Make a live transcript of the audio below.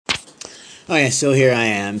Oh yeah, so here I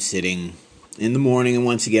am sitting in the morning, and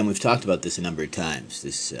once again we've talked about this a number of times.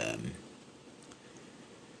 This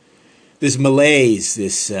malaise,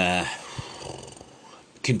 this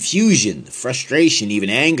confusion, frustration, even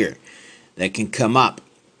anger that can come up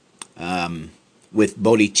with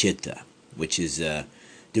bodhicitta, which is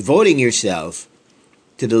devoting yourself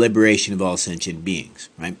to the liberation of all sentient beings.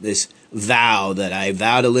 Right? This vow that I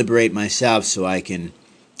vow to liberate myself so I can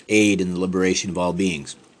aid in the liberation of all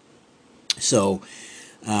beings. So,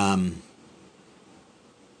 what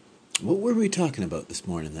were we talking about this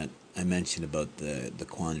morning that I mentioned about the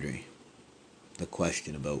quandary, the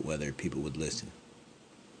question about whether people would listen?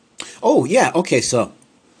 Oh, yeah, okay, so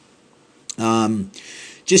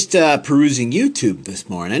just perusing YouTube this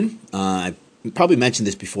morning. I probably mentioned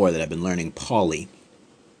this before that I've been learning Pali.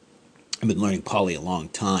 I've been learning Pali a long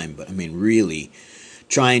time, but I mean really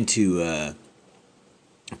trying to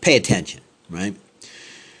pay attention, right?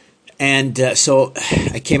 And so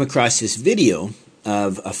I came across this video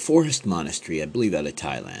of a forest monastery, I believe out of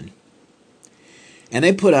Thailand. And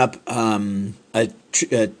they put up a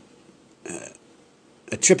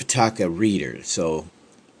Tripitaka reader, so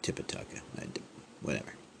Tipitaka,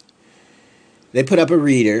 whatever. They put up a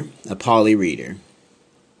reader, a Pali reader,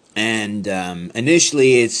 and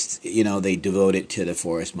initially it's, they devote it to the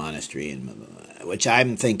forest monastery, and which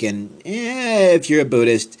I'm thinking, if you're a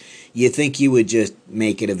Buddhist, you think you would just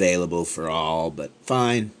make it available for all, but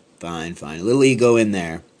fine. A little ego in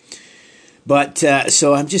there. But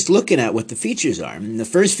so I'm just looking at what the features are. And the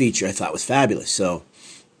first feature I thought was fabulous. So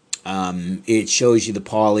it shows you the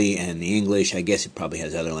Pali and the English. I guess it probably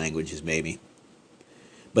has other languages maybe.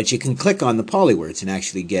 But you can click on the Pali words and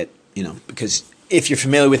actually get, because if you're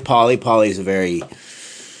familiar with Pali, Pali is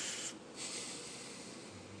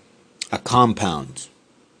a compound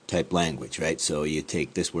type language, right? So you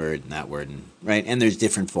take this word and that word, right? And there's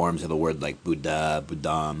different forms of a word like Buddha,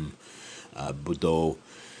 Buddham, Buddho.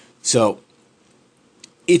 So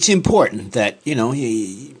it's important that, you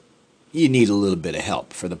need a little bit of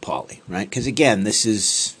help for the Pali, right? Because again, this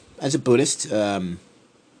is, as a Buddhist, a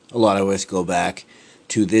lot of us go back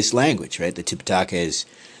to this language, right? The Tipitaka is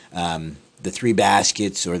the three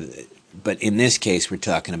baskets, but in this case, we're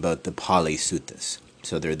talking about the Pali Suttas.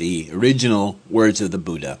 So they're the original words of the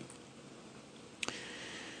Buddha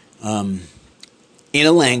in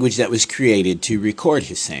a language that was created to record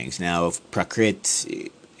his sayings. Now, Prakrit,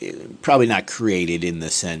 probably not created in the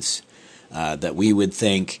sense that we would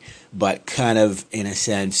think, but kind of in a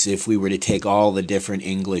sense, if we were to take all the different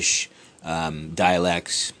English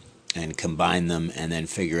dialects and combine them and then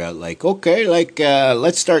figure out,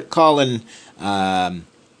 let's start calling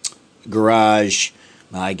garage,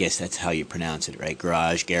 well, I guess that's how you pronounce it, right?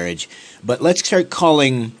 Garage. But let's start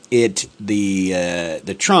calling it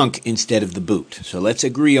the trunk instead of the boot. So let's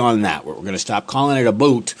agree on that. We're going to stop calling it a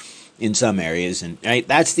boot in some areas, and right,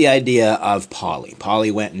 that's the idea of Pali.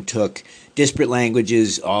 Pali went and took disparate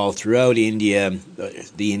languages all throughout India,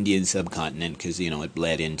 the Indian subcontinent, because it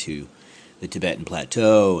bled into the Tibetan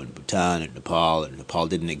Plateau and Bhutan and Nepal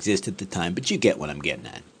didn't exist at the time. But you get what I'm getting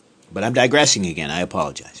at. But I'm digressing again. I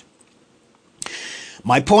apologize.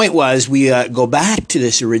 My point was we go back to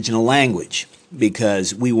this original language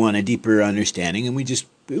because we want a deeper understanding and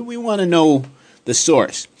we want to know the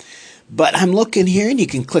source. But I'm looking here and you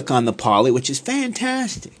can click on the Pali, which is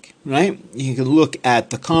fantastic, right? You can look at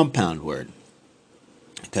the compound word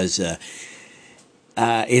because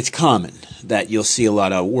it's common that you'll see a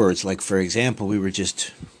lot of words. Like, for example, we were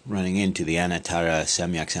just running into the Anattara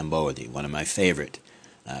Samyak Sambodhi, one of my favorite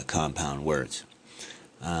compound words.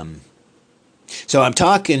 So I'm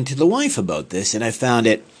talking to the wife about this, and I found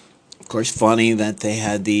it, of course, funny that they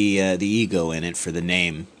had the ego in it for the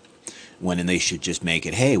name, when they should just make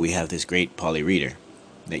it, hey, we have this great Pali reader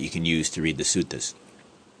that you can use to read the suttas.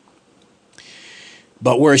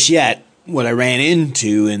 But worse yet, what I ran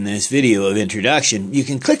into in this video of introduction, you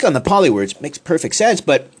can click on the Pali words, makes perfect sense,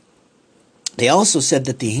 but they also said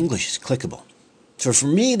that the English is clickable. So for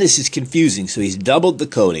me, this is confusing. So he's doubled the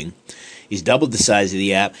coding, he's doubled the size of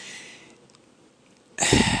the app.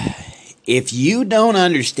 If you don't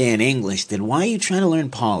understand English, then why are you trying to learn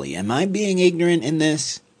Pali? Am I being ignorant in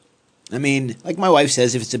this? I mean, like my wife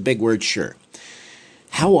says, if it's a big word, sure.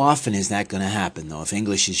 How often is that going to happen, though, if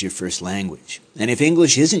English is your first language? And if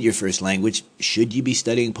English isn't your first language, should you be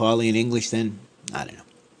studying Pali in English then? I don't know.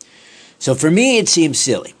 So for me, it seems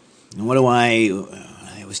silly. And what do I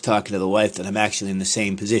was talking to the wife that I'm actually in the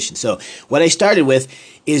same position. So what I started with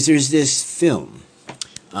is there's this film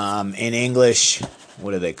in English.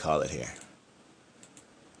 What do they call it here?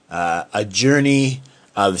 A Journey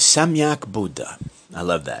of Samyak Buddha. I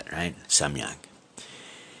love that, right? Samyak.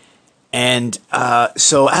 And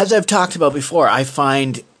so, as I've talked about before, I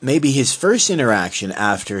find maybe his first interaction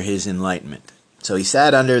after his enlightenment. So he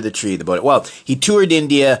sat under the tree, the Bodhi. Well, he toured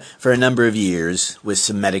India for a number of years with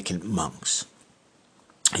some mendicant monks.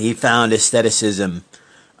 He found asceticism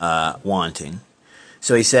wanting.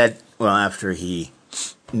 So he said, well, after he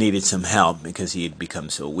needed some help because he had become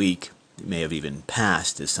so weak, he may have even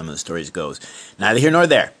passed, as some of the stories goes. Neither here nor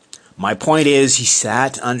there. My point is, he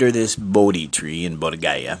sat under this Bodhi tree in Bodh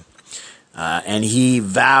Gaya, and he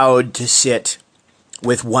vowed to sit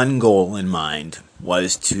with one goal in mind,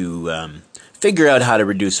 was to figure out how to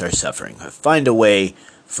reduce our suffering, find a way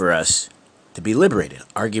for us to be liberated,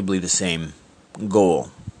 arguably the same goal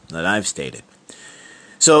that I've stated.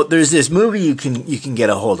 So there's this movie you can get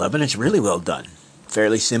a hold of, and it's really well done.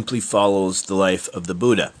 Fairly simply follows the life of the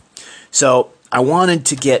Buddha. So I wanted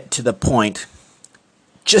to get to the point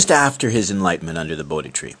just after his enlightenment under the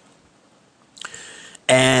Bodhi tree.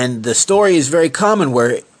 And the story is very common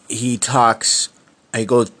where he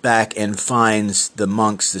goes back and finds the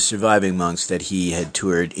monks, the surviving monks that he had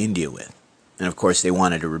toured India with. And of course they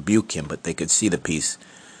wanted to rebuke him, but they could see the peace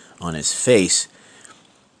on his face.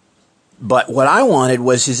 But what I wanted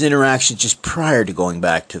was his interaction just prior to going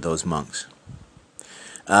back to those monks.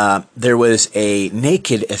 There was a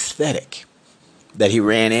naked ascetic that he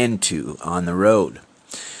ran into on the road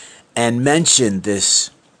and mentioned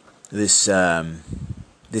this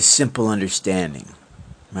simple understanding,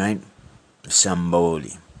 right?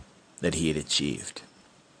 Sambodhi that he had achieved.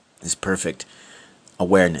 This perfect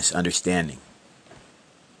awareness, understanding.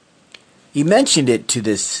 He mentioned it to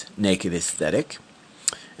this naked ascetic,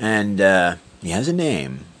 and he has a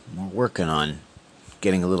name. We're working on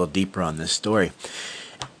getting a little deeper on this story.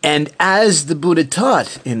 And as the Buddha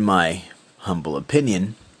taught, in my humble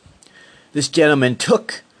opinion, this gentleman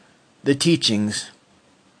took the teachings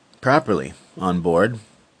properly on board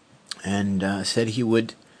and said he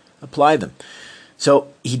would apply them. So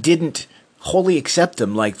he didn't wholly accept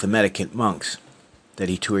them like the mendicant monks that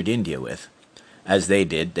he toured India with. As they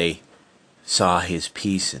did, they saw his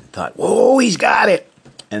peace and thought, whoa, he's got it!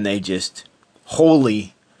 And they just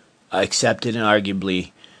wholly accepted, and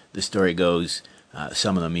arguably, the story goes,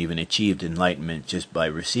 some of them even achieved enlightenment just by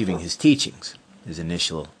receiving his teachings, his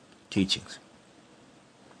initial teachings.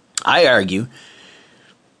 I argue,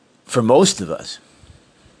 for most of us,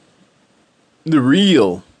 the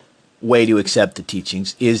real way to accept the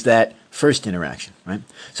teachings is that first interaction, right?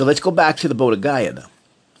 So let's go back to the Bodh Gaya, though,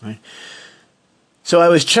 right? So I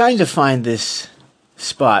was trying to find this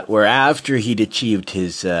spot where after he'd achieved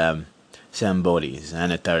his Sambodhi, his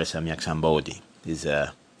Anuttara Samyak Sambodhi,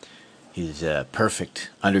 his perfect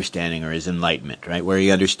understanding or his enlightenment, right? Where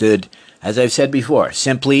he understood, as I've said before,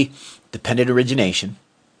 simply dependent origination,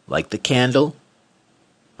 like the candle,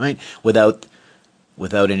 right? Without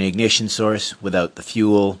an ignition source, without the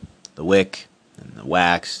fuel, the wick, and the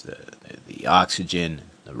wax, the oxygen,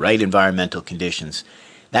 the right environmental conditions,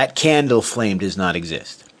 that candle flame does not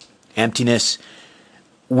exist. Emptiness,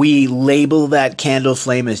 we label that candle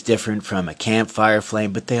flame as different from a campfire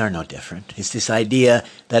flame, but they are no different. It's this idea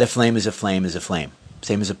that a flame is a flame is a flame.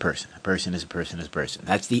 Same as a person. A person is a person is a person.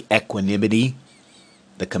 That's the equanimity,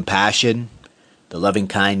 the compassion, the loving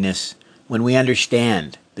kindness, when we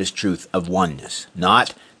understand this truth of oneness.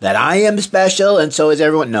 Not that I am special and so is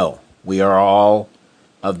everyone. No, we are all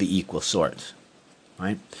of the equal sorts,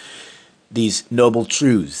 right? These noble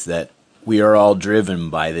truths that we are all driven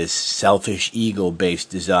by this selfish ego-based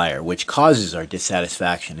desire, which causes our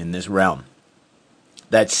dissatisfaction in this realm.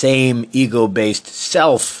 That same ego-based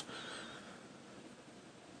self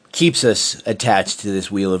keeps us attached to this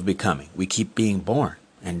wheel of becoming. We keep being born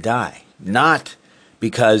and die, not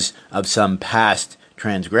because of some past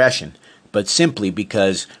transgression, but simply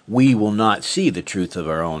because we will not see the truth of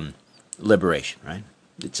our own liberation, right?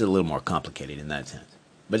 It's a little more complicated in that sense.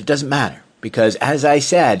 But it doesn't matter, because as I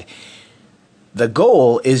said, the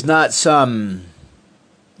goal is not some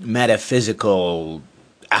metaphysical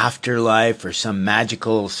afterlife or some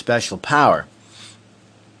magical special power.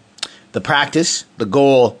 The practice, the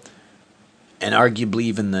goal, and arguably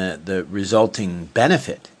even the resulting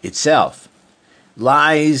benefit itself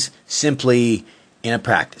lies simply in a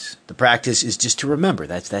practice. The practice is just to remember.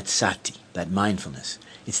 That's that sati, that mindfulness.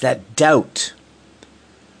 It's that doubt,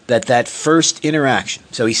 that first interaction.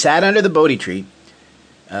 So he sat under the Bodhi tree.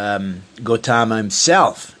 Gautama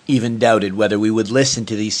himself even doubted whether we would listen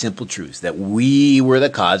to these simple truths, that we were the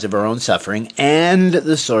cause of our own suffering and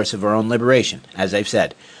the source of our own liberation. As I've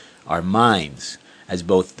said, our minds as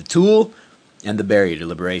both the tool and the barrier to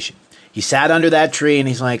liberation. He sat under that tree and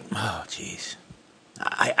he's like, oh, geez,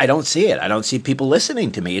 I don't see it. I don't see people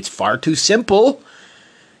listening to me. It's far too simple.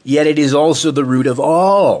 Yet it is also the root of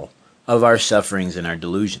all of our sufferings and our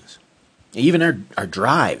delusions. Even our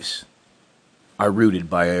drives are rooted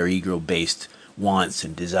by our ego-based wants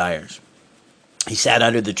and desires. He sat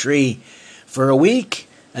under the tree for a week,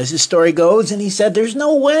 as the story goes, and he said, there's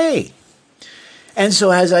no way. And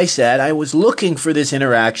so, as I said, I was looking for this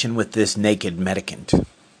interaction with this naked mendicant,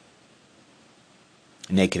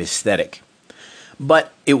 naked aesthetic.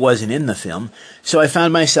 But it wasn't in the film, so I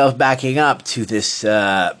found myself backing up to this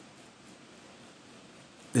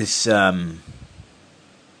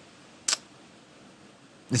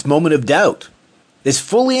moment of doubt, this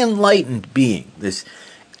fully enlightened being, this,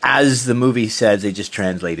 as the movie says, they just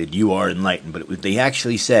translated, you are enlightened, but they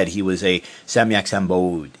actually said he was a Samyak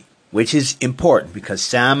Sambodhi, which is important because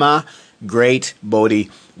Sama, great,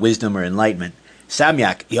 Bodhi, wisdom or enlightenment,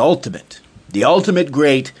 Samyak, the ultimate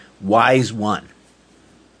great, wise one.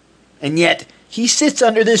 And yet, he sits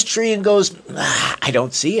under this tree and goes, I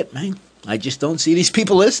don't see it, man. I just don't see these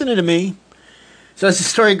people listening to me. So as the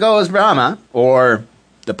story goes, Brahma, or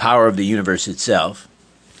the power of the universe itself,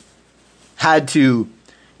 had to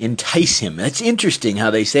entice him. That's interesting how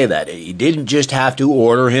they say that. He didn't just have to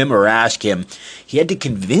order him or ask him. He had to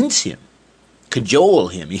convince him, cajole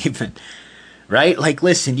him even, right? Like,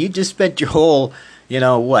 listen, you just spent your whole,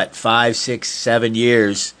 5, 6, 7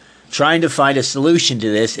 years trying to find a solution to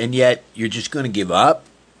this, and yet you're just going to give up,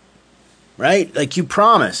 right? Like you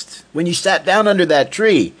promised when you sat down under that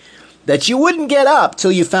tree that you wouldn't get up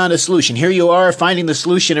till you found a solution. Here you are finding the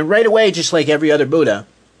solution, and right away, just like every other Buddha,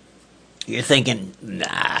 you're thinking,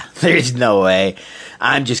 nah, there's no way.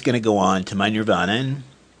 I'm just going to go on to my nirvana, and,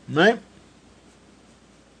 right?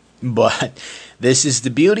 But this is the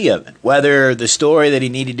beauty of it. Whether the story that he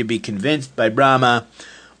needed to be convinced by Brahma,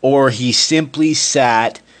 or he simply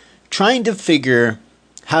sat trying to figure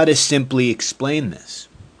how to simply explain this.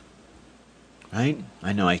 Right?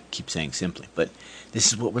 I know I keep saying simply, but this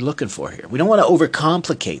is what we're looking for here. We don't want to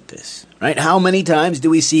overcomplicate this. Right? How many times do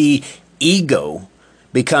we see ego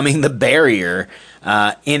becoming the barrier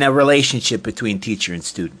in a relationship between teacher and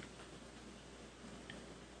student?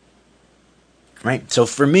 Right? So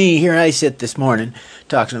for me, here I sit this morning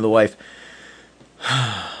talking to the wife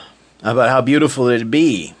about how beautiful it'd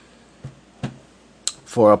be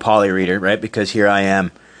for a Pali reader, right? Because here I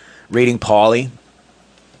am reading Pali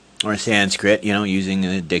or Sanskrit, using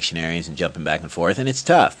the dictionaries and jumping back and forth, and it's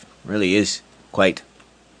tough. It really is quite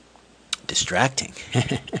distracting.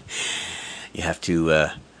 You have to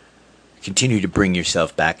continue to bring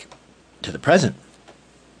yourself back to the present,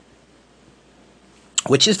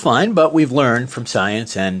 which is fine, but we've learned from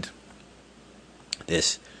science and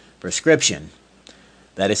this prescription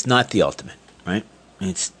that it's not the ultimate, right?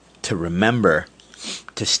 It's to remember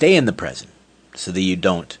to stay in the present so that you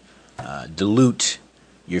don't dilute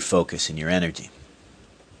your focus and your energy,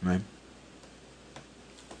 right?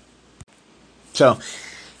 So,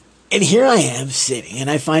 and here I am sitting, and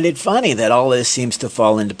I find it funny that all this seems to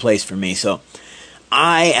fall into place for me. So,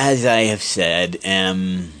 as I have said,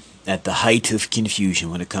 am at the height of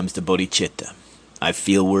confusion when it comes to bodhicitta. I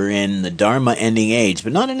feel we're in the Dharma ending age,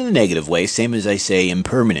 but not in a negative way. Same as I say,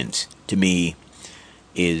 impermanence to me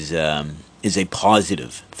is a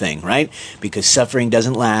positive thing, right? Because suffering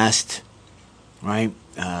doesn't last, right?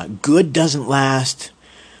 Good doesn't last.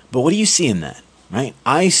 But what do you see in that, right?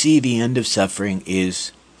 I see the end of suffering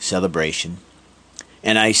is celebration.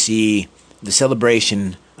 And I see the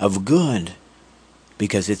celebration of good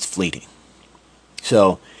because it's fleeting.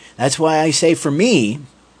 So that's why I say for me,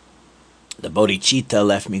 the bodhicitta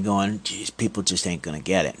left me going, geez, people just ain't going to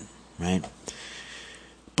get it, right?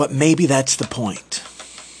 But maybe that's the point.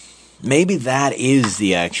 Maybe that is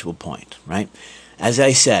the actual point, right? As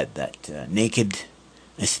I said, that naked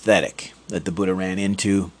aesthetic that the Buddha ran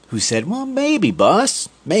into, who said, well, maybe, boss,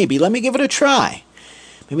 maybe, let me give it a try.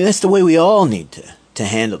 Maybe that's the way we all need to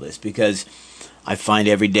handle this, because I find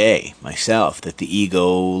every day myself that the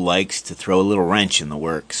ego likes to throw a little wrench in the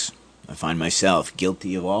works. I find myself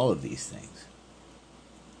guilty of all of these things.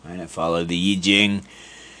 Right? I follow the I Ching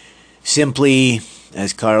simply,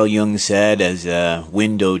 as Carl Jung said, as a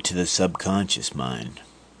window to the subconscious mind.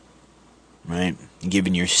 Right?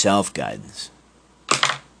 Giving yourself guidance.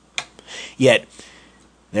 Yet,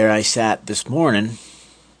 there I sat this morning,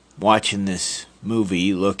 watching this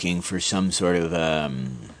movie, looking for some sort of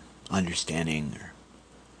understanding, or,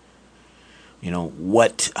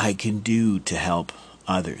 what I can do to help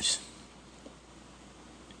others.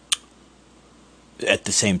 At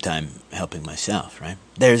the same time, helping myself, right?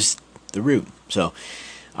 There's the root. So,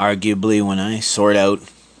 arguably, when I sort out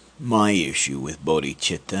my issue with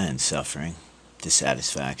bodhicitta and suffering,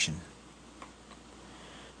 dissatisfaction,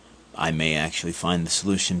 I may actually find the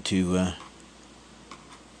solution to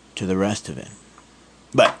the rest of it.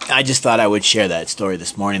 But I just thought I would share that story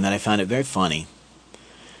this morning, that I found it very funny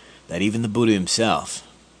that even the Buddha himself,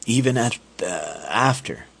 even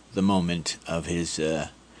after the moment of his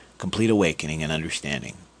complete awakening and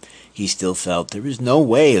understanding, he still felt there was no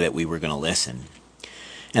way that we were going to listen.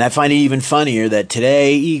 And I find it even funnier that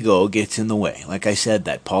today ego gets in the way. Like I said,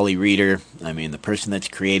 that Pali Reader, I mean, the person that's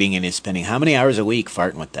creating it is spending how many hours a week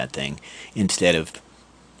farting with that thing instead of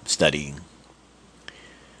studying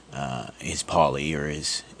his Pali or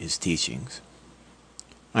his teachings.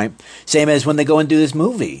 Right? Same as when they go and do this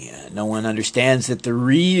movie. No one understands that the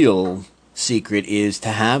real secret is to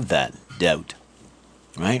have that doubt.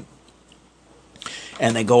 Right?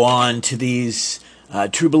 And they go on to these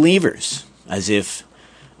true believers as if,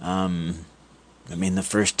 the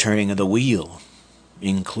first turning of the wheel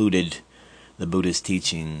included the Buddha's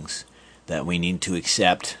teachings that we need to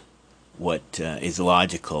accept what is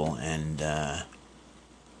logical and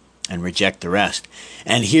reject the rest.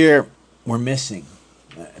 And here we're missing,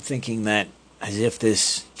 thinking that as if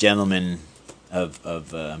this gentleman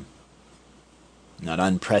of not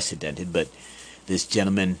unprecedented, but this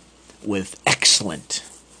gentleman with excellent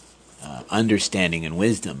understanding and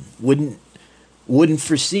wisdom wouldn't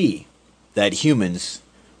foresee that humans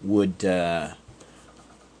would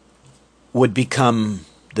become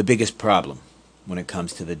the biggest problem when it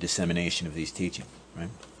comes to the dissemination of these teachings, right?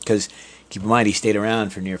 Because keep in mind, he stayed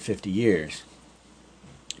around for near 50 years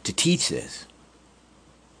to teach this.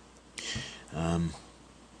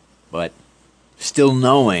 But still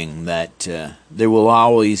knowing that there will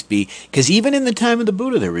always be, because even in the time of the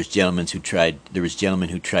Buddha, there was gentlemen who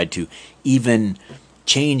tried to even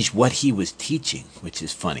change what he was teaching, which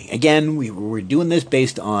is funny. Again, we're doing this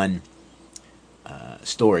based on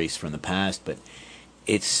stories from the past, but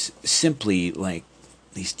it's simply like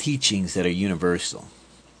these teachings that are universal,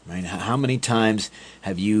 right? How many times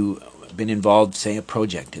have you been involved, say, a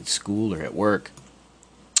project at school or at work,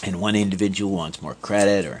 and one individual wants more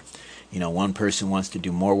credit, or one person wants to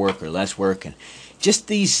do more work or less work, and just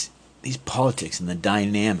these politics and the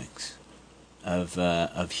dynamics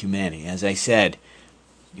of humanity. As I said,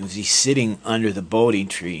 was he sitting under the Bodhi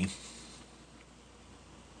tree,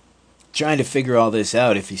 trying to figure all this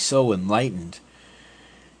out? If he's so enlightened,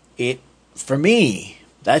 for me,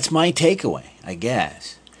 that's my takeaway, I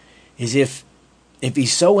guess, is if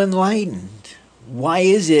he's so enlightened, why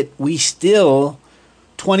is it we still,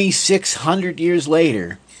 2,600 years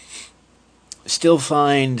later, still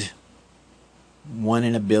find 1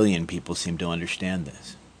 in a billion people seem to understand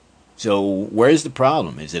this? So where's the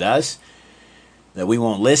problem? Is it us, that we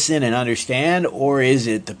won't listen and understand, or is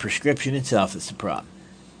it the prescription itself that's the problem?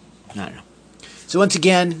 I don't know. So once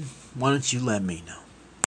again, why don't you let me know?